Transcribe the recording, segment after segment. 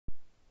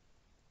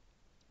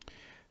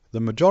The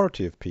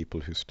majority of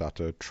people who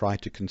stutter try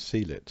to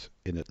conceal it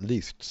in at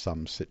least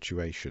some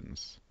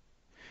situations.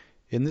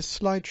 In this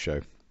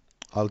slideshow,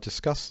 I'll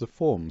discuss the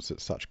forms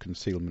that such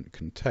concealment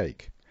can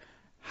take,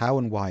 how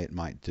and why it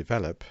might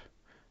develop,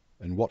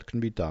 and what can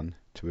be done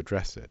to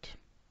address it.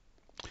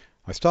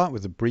 I start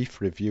with a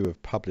brief review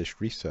of published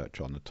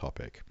research on the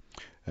topic,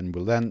 and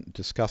will then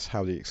discuss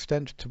how the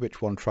extent to which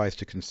one tries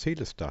to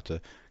conceal a stutter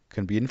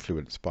can be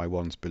influenced by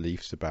one's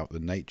beliefs about the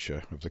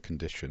nature of the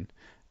condition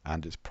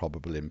and its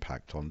probable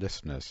impact on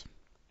listeners.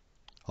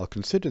 I'll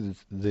consider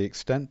the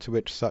extent to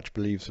which such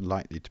beliefs are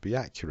likely to be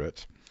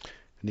accurate,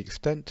 and the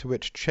extent to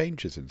which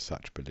changes in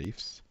such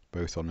beliefs,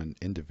 both on an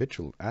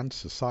individual and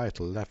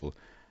societal level,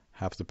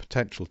 have the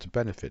potential to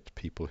benefit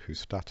people who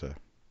stutter.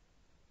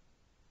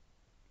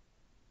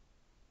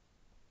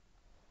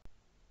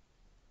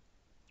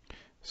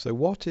 So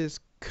what is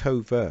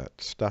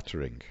covert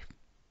stuttering?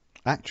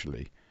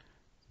 Actually,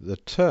 the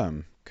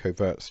term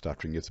covert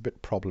stuttering is a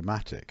bit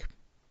problematic,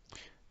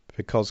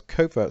 because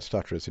covert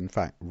stutterers in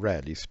fact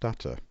rarely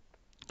stutter.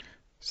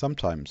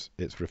 Sometimes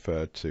it's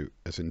referred to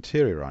as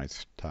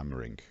interiorized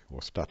stammering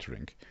or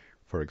stuttering,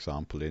 for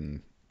example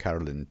in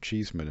Carolyn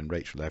Cheeseman and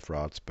Rachel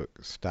Everard's book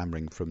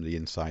Stammering from the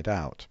Inside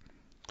Out.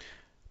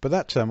 But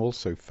that term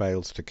also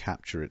fails to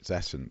capture its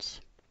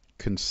essence.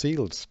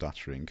 Concealed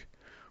stuttering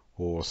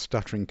or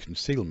stuttering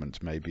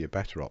concealment may be a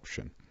better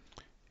option,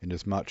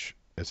 inasmuch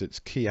as its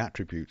key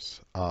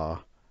attributes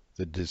are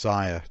the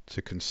desire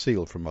to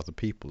conceal from other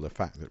people the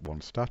fact that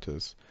one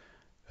stutters,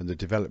 and the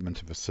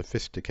development of a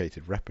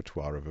sophisticated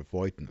repertoire of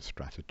avoidance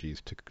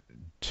strategies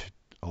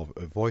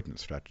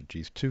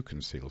to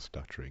conceal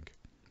stuttering.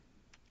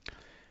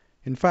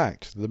 In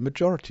fact, the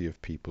majority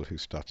of people who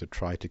stutter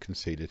try to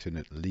conceal it in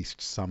at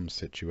least some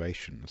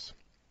situations.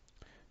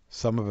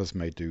 Some of us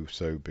may do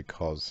so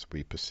because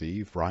we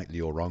perceive,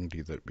 rightly or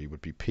wrongly, that we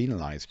would be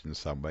penalized in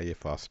some way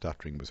if our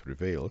stuttering was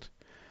revealed.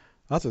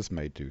 Others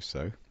may do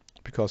so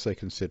because they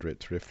consider it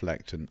to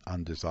reflect an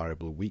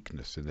undesirable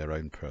weakness in their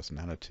own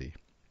personality.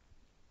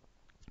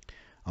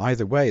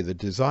 Either way, the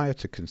desire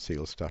to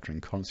conceal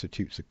stuttering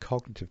constitutes a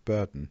cognitive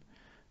burden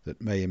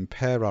that may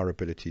impair our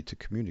ability to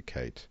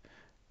communicate,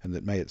 and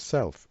that may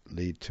itself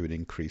lead to an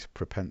increased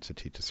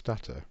propensity to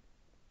stutter.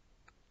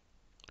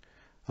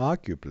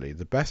 Arguably,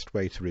 the best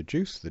way to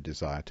reduce the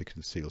desire to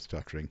conceal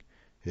stuttering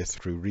is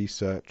through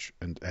research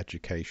and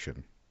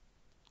education.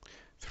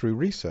 Through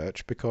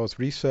research, because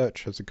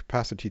research has a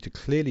capacity to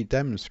clearly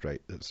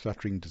demonstrate that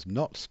stuttering does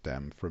not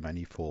stem from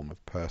any form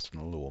of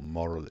personal or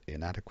moral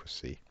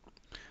inadequacy.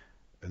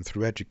 And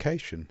through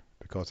education,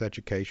 because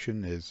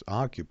education is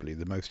arguably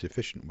the most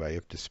efficient way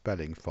of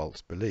dispelling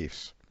false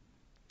beliefs.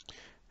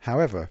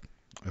 However,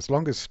 as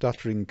long as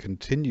stuttering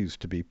continues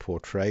to be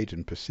portrayed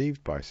and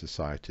perceived by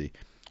society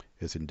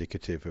as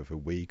indicative of a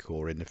weak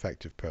or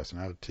ineffective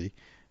personality,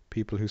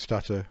 people who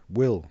stutter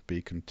will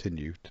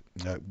continue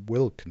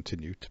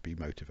to be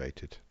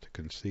motivated to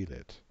conceal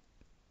it.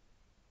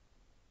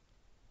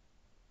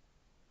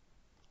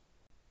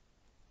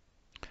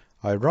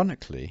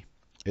 Ironically,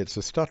 it's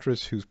the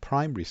stutterers whose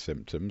primary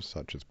symptoms,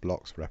 such as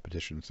blocks,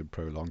 repetitions and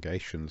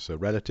prolongations, are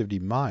relatively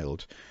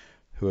mild,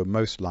 who are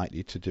most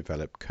likely to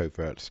develop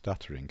covert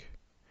stuttering.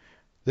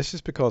 This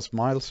is because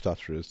mild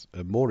stutterers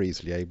are more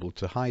easily able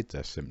to hide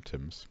their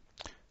symptoms,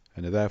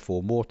 and are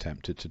therefore more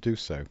tempted to do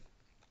so.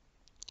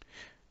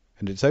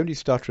 And it's only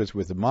stutterers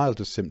with the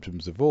mildest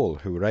symptoms of all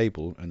who are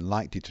able and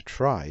likely to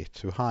try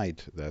to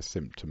hide their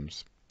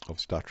symptoms of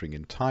stuttering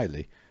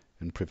entirely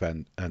and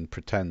pretend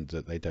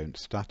that they don't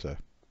stutter.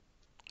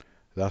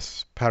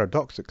 Thus,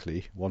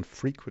 paradoxically, one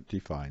frequently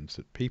finds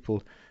that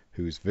people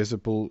whose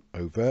visible,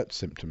 overt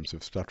symptoms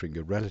of stuttering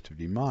are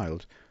relatively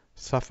mild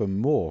suffer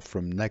more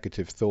from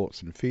negative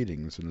thoughts and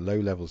feelings and low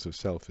levels of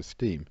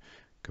self-esteem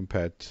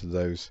compared to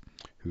those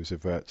whose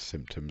overt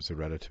symptoms are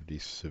relatively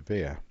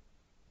severe.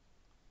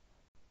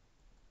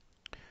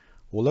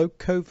 Although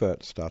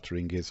covert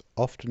stuttering is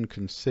often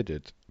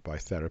considered by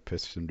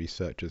therapists and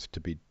researchers to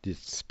be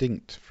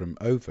distinct from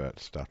overt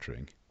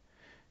stuttering,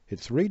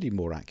 it's really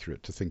more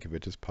accurate to think of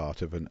it as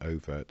part of an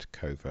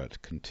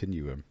overt-covert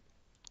continuum.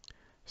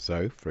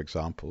 So, for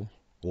example,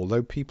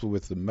 although people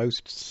with the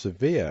most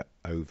severe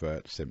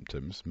overt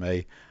symptoms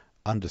may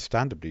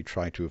understandably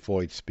try to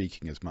avoid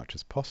speaking as much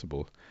as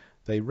possible,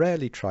 they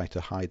rarely try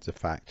to hide the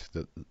fact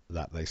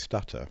that they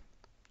stutter,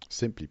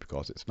 simply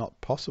because it's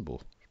not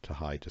possible to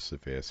hide a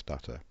severe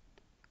stutter.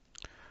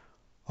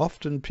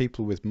 Often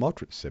people with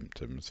moderate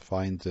symptoms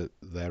find that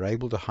they're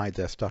able to hide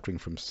their stuttering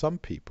from some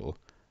people,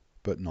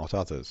 but not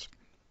others.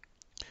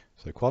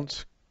 So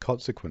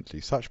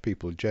consequently, such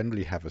people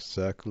generally have a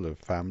circle of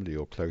family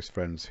or close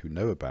friends who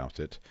know about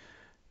it,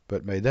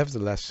 but may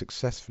nevertheless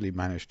successfully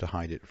manage to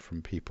hide it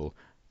from people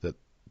that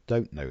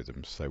don't know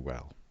them so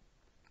well.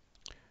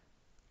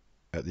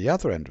 At the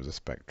other end of the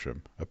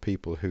spectrum are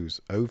people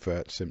whose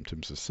overt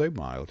symptoms are so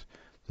mild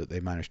that they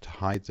manage to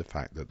hide the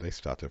fact that they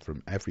stutter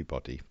from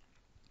everybody.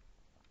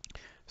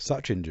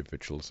 Such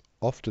individuals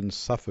often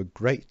suffer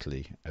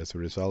greatly as a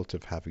result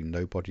of having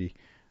nobody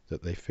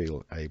that they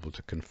feel able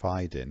to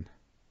confide in.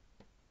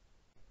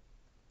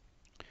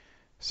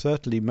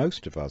 Certainly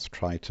most of us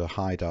try to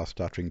hide our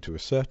stuttering to a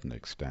certain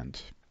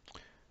extent,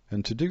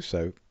 and to do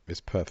so is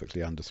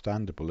perfectly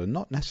understandable and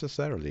not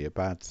necessarily a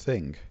bad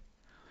thing.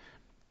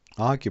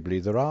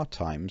 Arguably, there are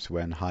times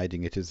when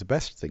hiding it is the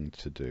best thing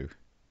to do,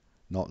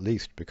 not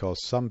least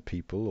because some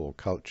people or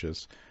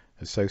cultures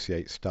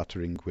associate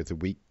stuttering with a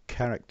weak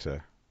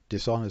character,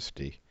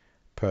 dishonesty,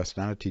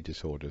 personality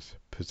disorders,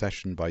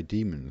 possession by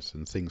demons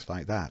and things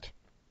like that.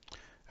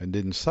 And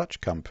in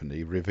such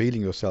company, revealing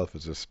yourself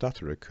as a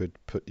stutterer could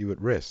put you at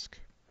risk.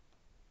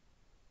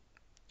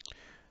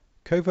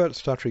 Covert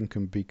stuttering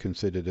can be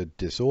considered a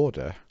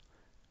disorder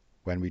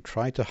when we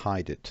try to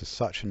hide it to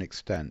such an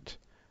extent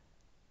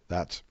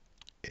that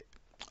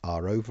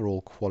our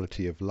overall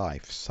quality of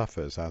life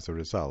suffers as a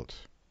result.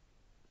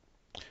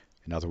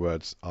 In other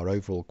words, our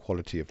overall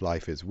quality of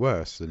life is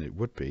worse than it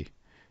would be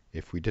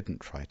if we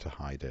didn't try to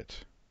hide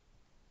it.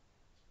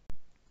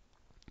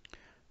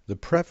 The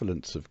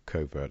prevalence of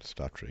covert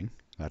stuttering,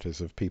 that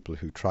is, of people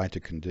who try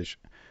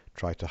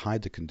to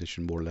hide the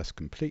condition more or less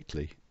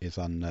completely, is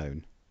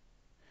unknown.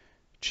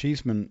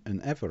 Cheeseman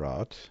and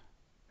Everard,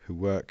 who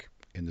work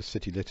in the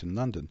City Lit in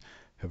London,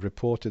 have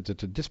reported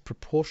that a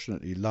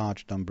disproportionately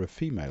large number of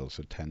females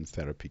attend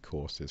therapy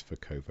courses for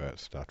covert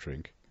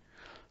stuttering.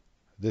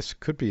 This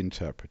could be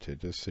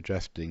interpreted as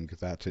suggesting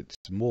that it's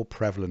more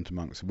prevalent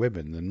amongst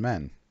women than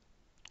men.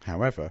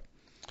 However,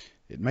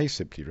 it may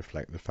simply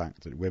reflect the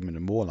fact that women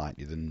are more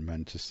likely than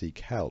men to seek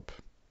help.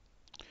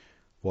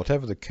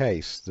 Whatever the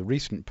case, the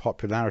recent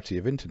popularity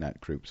of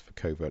internet groups for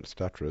covert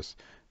stutterers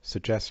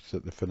suggests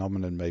that the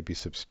phenomenon may be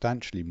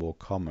substantially more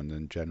common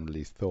than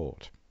generally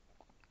thought.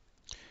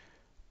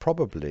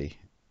 Probably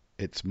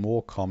it's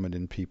more common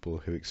in people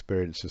who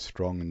experience a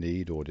strong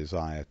need or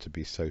desire to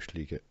be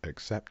socially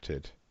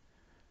accepted,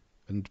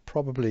 and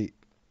probably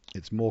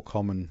it's more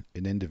common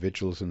in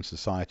individuals and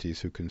societies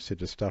who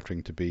consider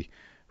stuttering to be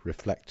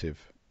reflective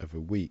of a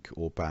weak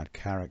or bad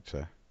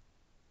character.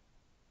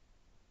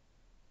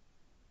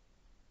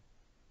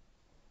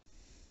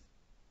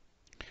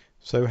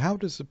 So how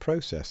does the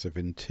process of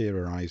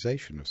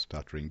interiorization of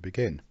stuttering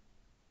begin?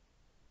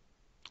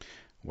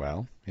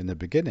 Well, in the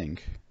beginning,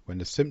 when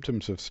the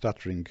symptoms of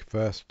stuttering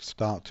first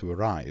start to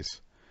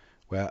arise,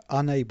 we're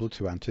unable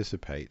to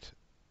anticipate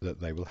that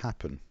they will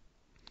happen.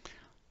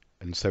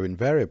 And so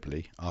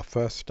invariably, our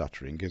first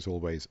stuttering is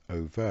always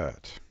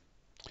overt.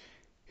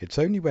 It's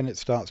only when it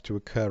starts to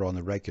occur on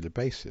a regular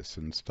basis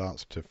and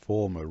starts to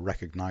form a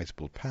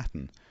recognizable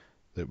pattern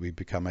that we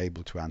become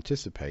able to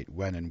anticipate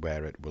when and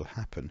where it will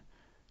happen,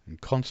 and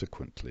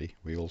consequently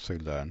we also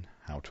learn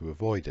how to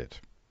avoid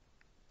it.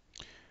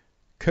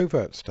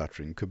 Covert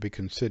stuttering could be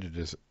considered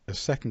as a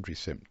secondary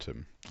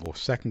symptom or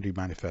secondary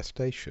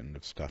manifestation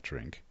of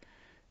stuttering,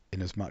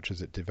 inasmuch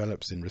as it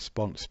develops in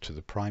response to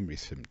the primary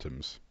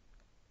symptoms.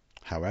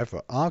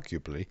 However,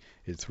 arguably,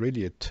 it's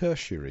really a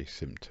tertiary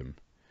symptom,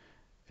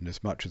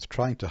 inasmuch as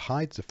trying to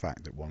hide the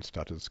fact that one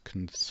stutters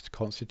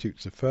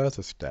constitutes a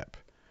further step,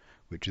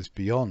 which is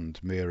beyond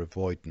mere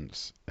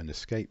avoidance and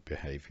escape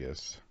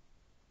behaviours.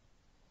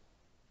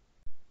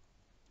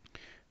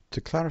 To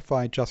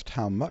clarify just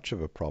how much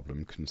of a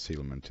problem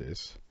concealment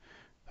is,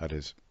 that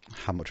is,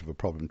 how much of a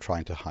problem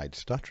trying to hide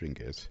stuttering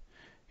is,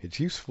 it's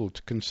useful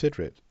to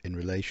consider it in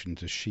relation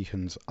to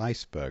Sheehan's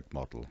iceberg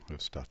model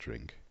of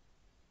stuttering.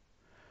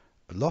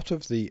 A lot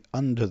of the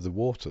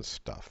under-the-water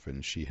stuff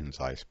in Sheehan's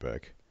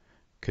iceberg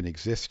can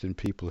exist in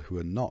people who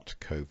are not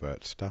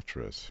covert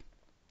stutterers.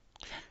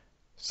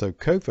 So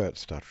covert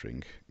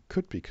stuttering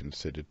could be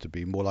considered to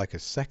be more like a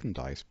second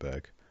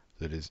iceberg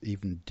that is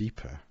even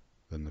deeper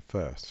than the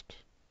first.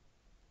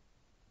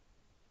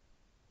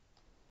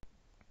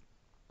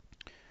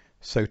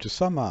 So to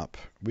sum up,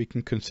 we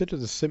can consider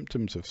the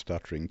symptoms of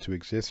stuttering to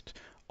exist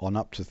on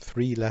up to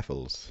 3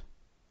 levels.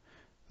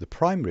 The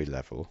primary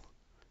level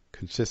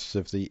consists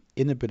of the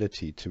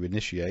inability to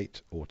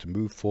initiate or to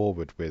move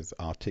forward with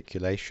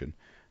articulation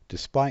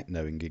despite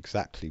knowing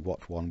exactly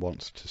what one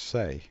wants to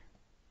say.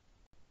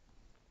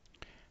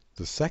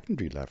 The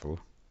secondary level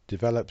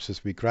develops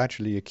as we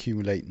gradually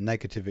accumulate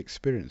negative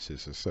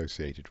experiences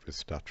associated with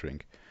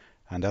stuttering,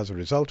 and as a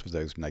result of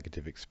those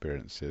negative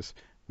experiences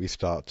we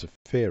start to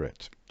fear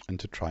it and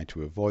to try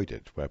to avoid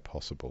it where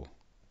possible.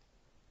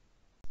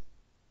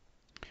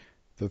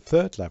 The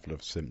third level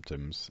of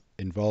symptoms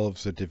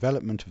involves a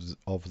development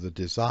of the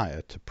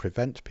desire to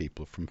prevent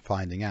people from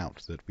finding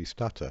out that we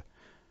stutter,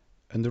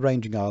 and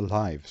arranging our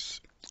lives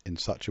in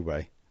such a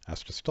way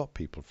as to stop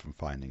people from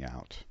finding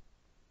out.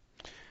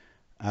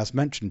 As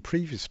mentioned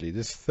previously,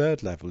 this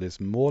third level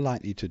is more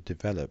likely to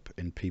develop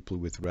in people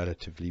with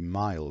relatively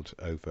mild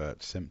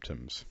overt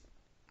symptoms.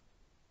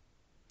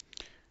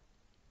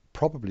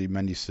 Probably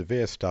many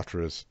severe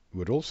stutterers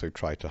would also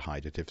try to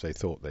hide it if they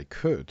thought they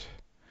could.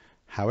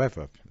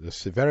 However, the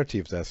severity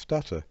of their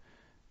stutter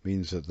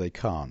means that they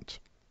can't,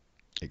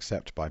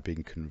 except by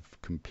being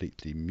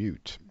completely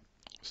mute,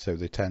 so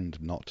they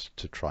tend not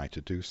to try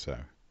to do so.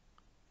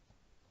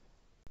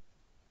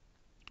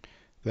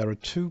 There are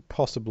 2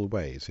 possible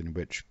ways in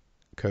which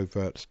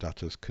covert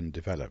stutters can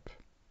develop.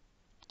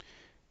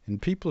 In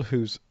people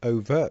whose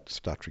overt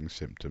stuttering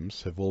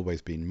symptoms have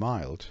always been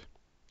mild,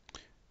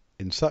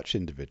 in such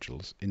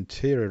individuals,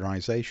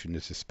 interiorization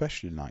is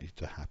especially likely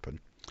to happen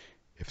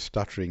if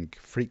stuttering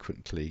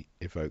frequently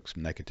evokes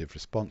negative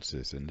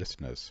responses in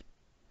listeners.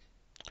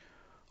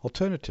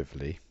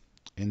 Alternatively,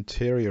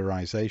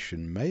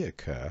 interiorization may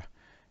occur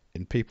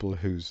in people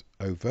whose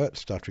overt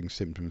stuttering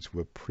symptoms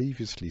were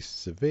previously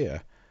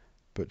severe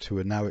but who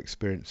are now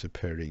experiencing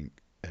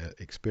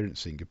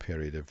a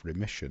period of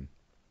remission.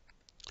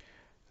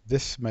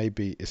 This may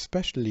be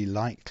especially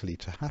likely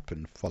to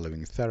happen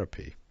following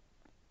therapy.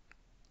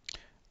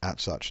 At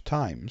such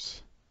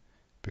times,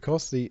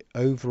 because the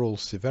overall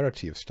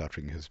severity of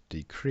stuttering has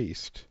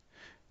decreased,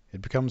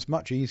 it becomes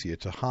much easier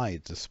to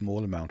hide the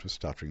small amount of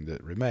stuttering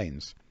that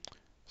remains,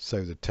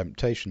 so the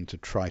temptation to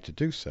try to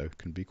do so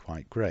can be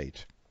quite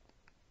great.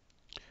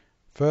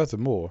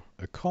 Furthermore,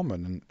 a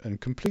common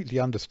and completely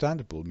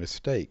understandable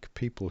mistake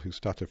people who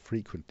stutter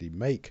frequently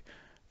make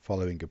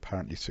following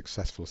apparently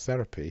successful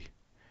therapy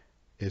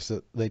is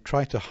that they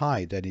try to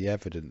hide any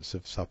evidence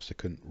of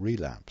subsequent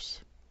relapse.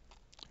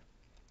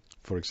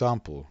 For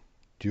example,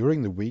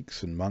 during the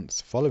weeks and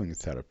months following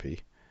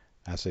therapy,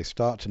 as they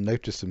start to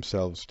notice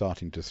themselves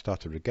starting to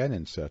stutter again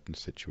in certain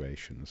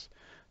situations,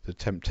 the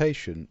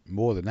temptation,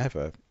 more than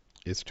ever,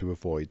 is to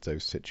avoid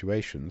those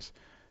situations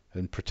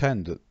and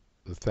pretend that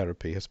the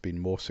therapy has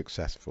been more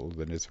successful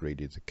than is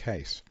really the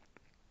case.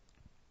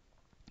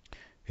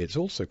 It's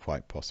also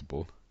quite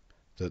possible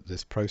that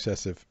this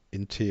process of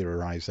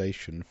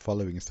interiorization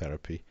following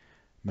therapy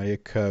may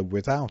occur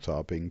without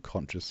our being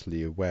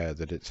consciously aware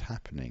that it's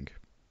happening.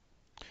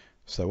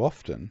 So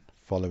often,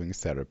 following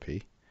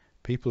therapy,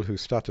 people who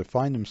stutter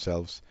find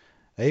themselves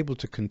able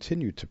to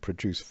continue to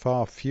produce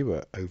far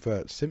fewer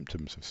overt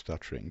symptoms of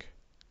stuttering.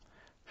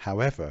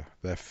 However,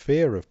 their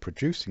fear of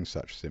producing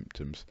such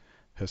symptoms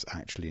has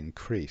actually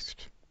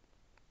increased.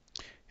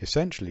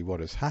 Essentially, what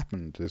has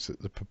happened is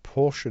that the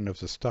proportion of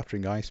the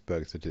stuttering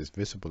iceberg that is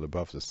visible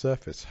above the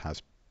surface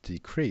has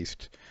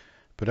decreased,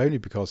 but only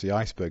because the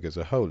iceberg as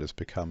a whole has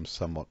become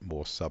somewhat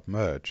more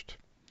submerged.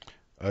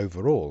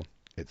 Overall,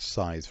 its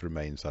size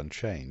remains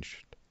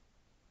unchanged.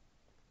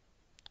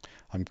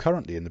 I'm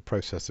currently in the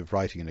process of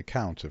writing an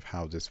account of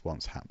how this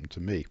once happened to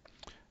me,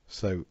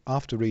 so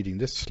after reading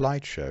this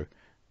slideshow,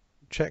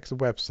 check the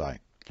website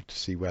to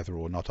see whether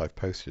or not I've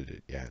posted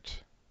it yet.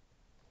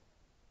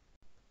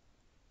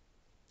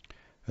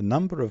 A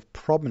number of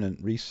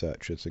prominent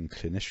researchers and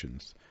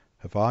clinicians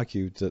have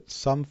argued that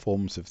some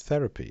forms of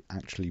therapy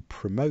actually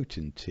promote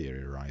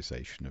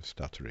interiorization of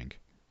stuttering.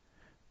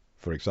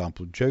 For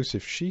example,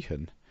 Joseph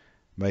Sheehan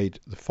made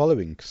the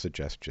following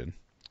suggestion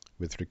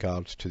with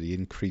regards to the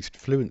increased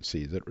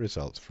fluency that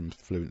results from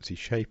fluency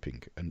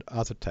shaping and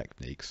other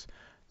techniques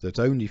that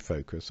only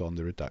focus on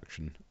the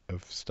reduction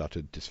of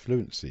stuttered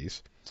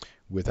disfluencies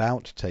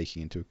without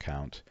taking into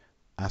account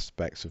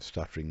aspects of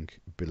stuttering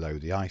below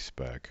the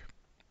iceberg.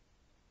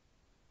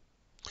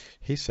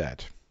 He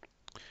said,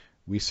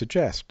 "We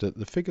suggest that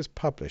the figures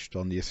published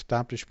on the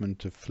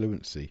establishment of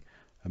fluency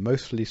are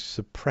mostly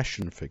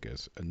suppression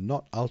figures and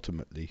not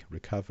ultimately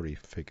recovery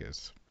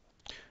figures,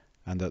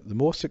 and that the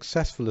more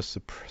successful a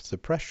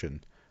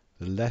suppression,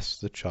 the less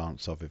the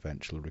chance of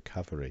eventual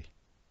recovery."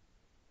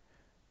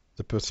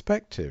 The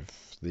perspective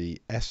the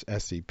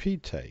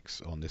SSEP takes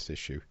on this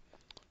issue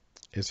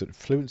is that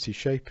fluency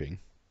shaping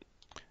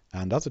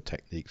and other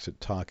techniques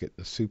that target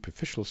the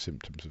superficial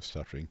symptoms of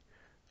stuttering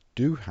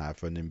do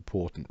have an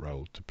important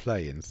role to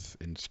play in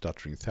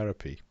stuttering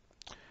therapy.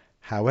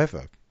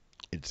 However,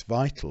 it's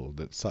vital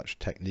that such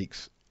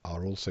techniques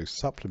are also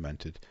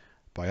supplemented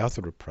by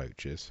other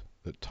approaches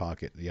that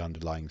target the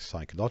underlying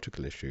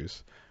psychological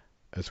issues,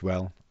 as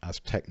well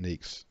as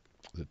techniques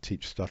that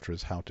teach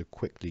stutterers how to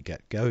quickly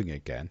get going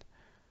again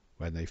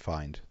when they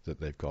find that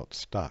they've got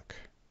stuck.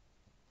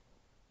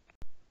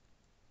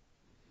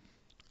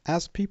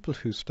 As people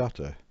who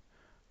stutter,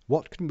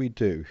 what can we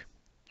do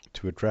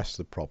to address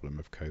the problem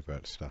of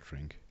covert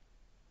stuttering?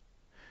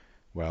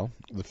 Well,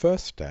 the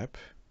first step,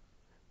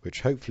 which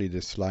hopefully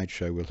this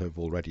slideshow will have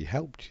already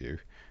helped you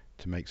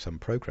to make some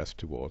progress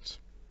towards,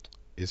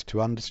 is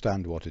to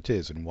understand what it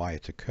is and why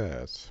it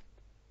occurs.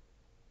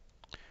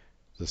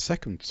 The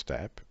second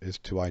step is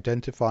to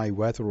identify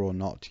whether or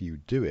not you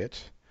do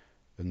it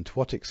and to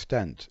what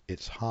extent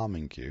it's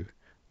harming you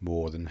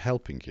more than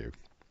helping you.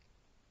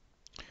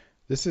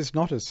 This is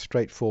not as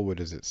straightforward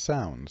as it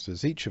sounds,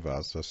 as each of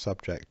us are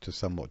subject to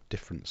somewhat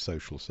different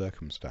social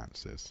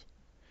circumstances.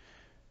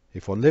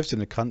 If one lives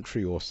in a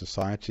country or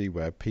society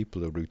where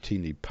people are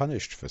routinely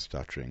punished for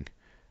stuttering,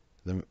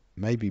 there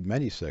may be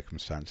many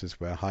circumstances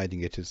where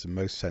hiding it is the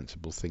most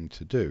sensible thing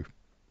to do.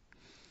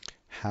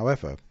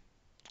 However,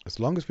 as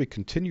long as we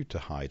continue to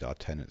hide our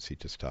tendency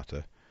to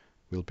stutter,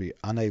 we'll be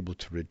unable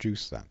to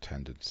reduce that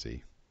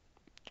tendency.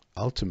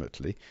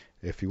 Ultimately,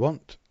 if we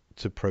want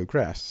to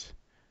progress,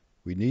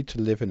 we need to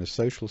live in a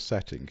social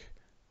setting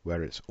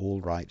where it's all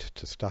right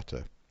to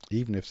stutter,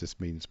 even if this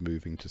means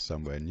moving to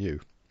somewhere new.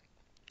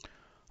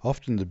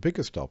 Often the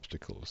biggest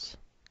obstacles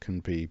can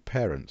be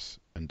parents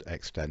and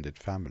extended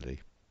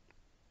family.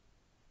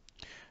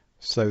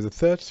 So the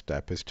third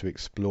step is to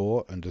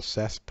explore and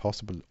assess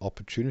possible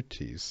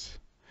opportunities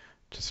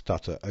to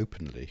stutter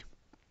openly,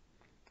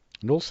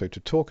 and also to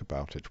talk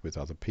about it with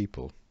other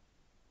people.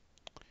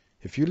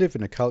 If you live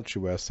in a culture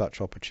where such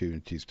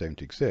opportunities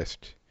don't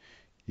exist,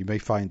 you may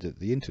find that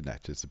the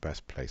internet is the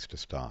best place to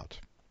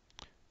start.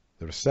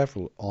 There are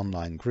several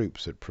online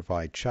groups that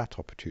provide chat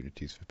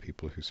opportunities for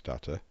people who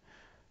stutter.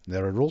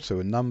 There are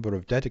also a number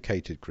of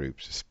dedicated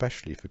groups,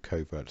 especially for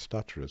covert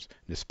stutterers,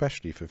 and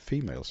especially for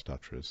female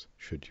stutterers,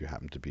 should you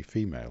happen to be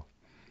female.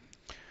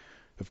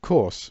 Of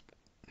course,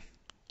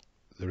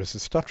 there is a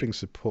stuttering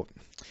support.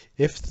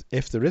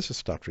 If there is a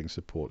stuttering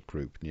support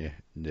group near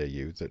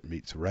you that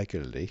meets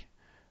regularly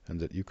and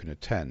that you can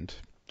attend,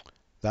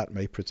 that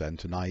may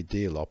present an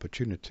ideal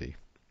opportunity.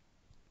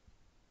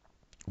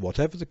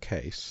 Whatever the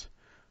case,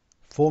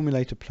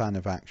 formulate a plan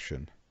of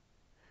action.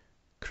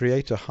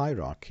 Create a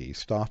hierarchy,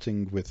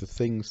 starting with the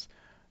things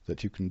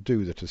that you can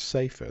do that are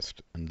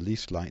safest and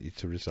least likely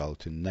to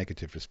result in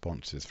negative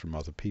responses from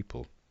other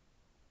people.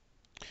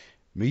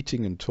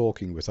 Meeting and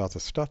talking with other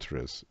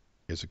stutterers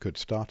is a good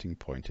starting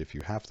point if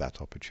you have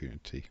that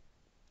opportunity.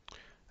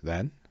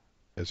 Then,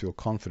 as your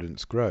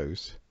confidence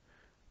grows,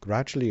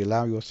 gradually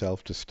allow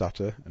yourself to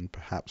stutter and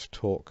perhaps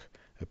talk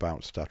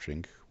about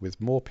stuttering with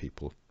more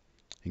people,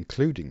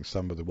 including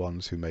some of the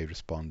ones who may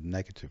respond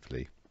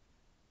negatively.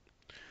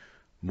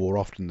 More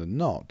often than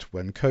not,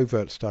 when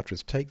covert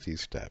stutterers take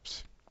these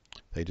steps,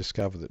 they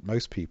discover that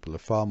most people are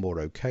far more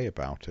okay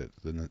about it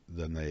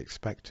than they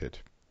expected.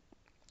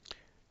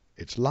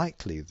 It's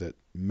likely that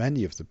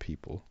many of the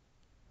people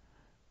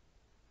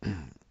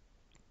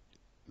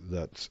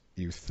that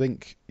you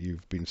think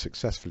you've been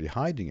successfully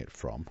hiding it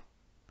from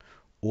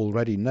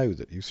already know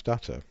that you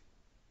stutter,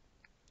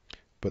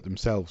 but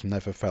themselves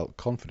never felt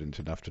confident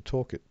enough to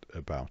talk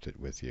about it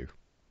with you.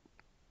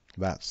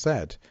 That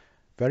said,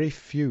 very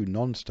few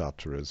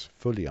non-stutterers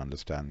fully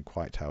understand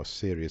quite how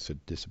serious a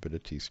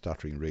disability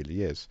stuttering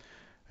really is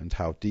and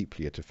how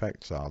deeply it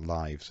affects our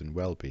lives and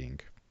well-being.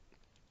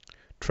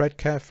 Tread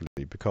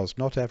carefully, because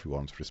not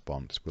everyone's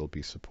response will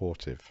be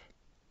supportive.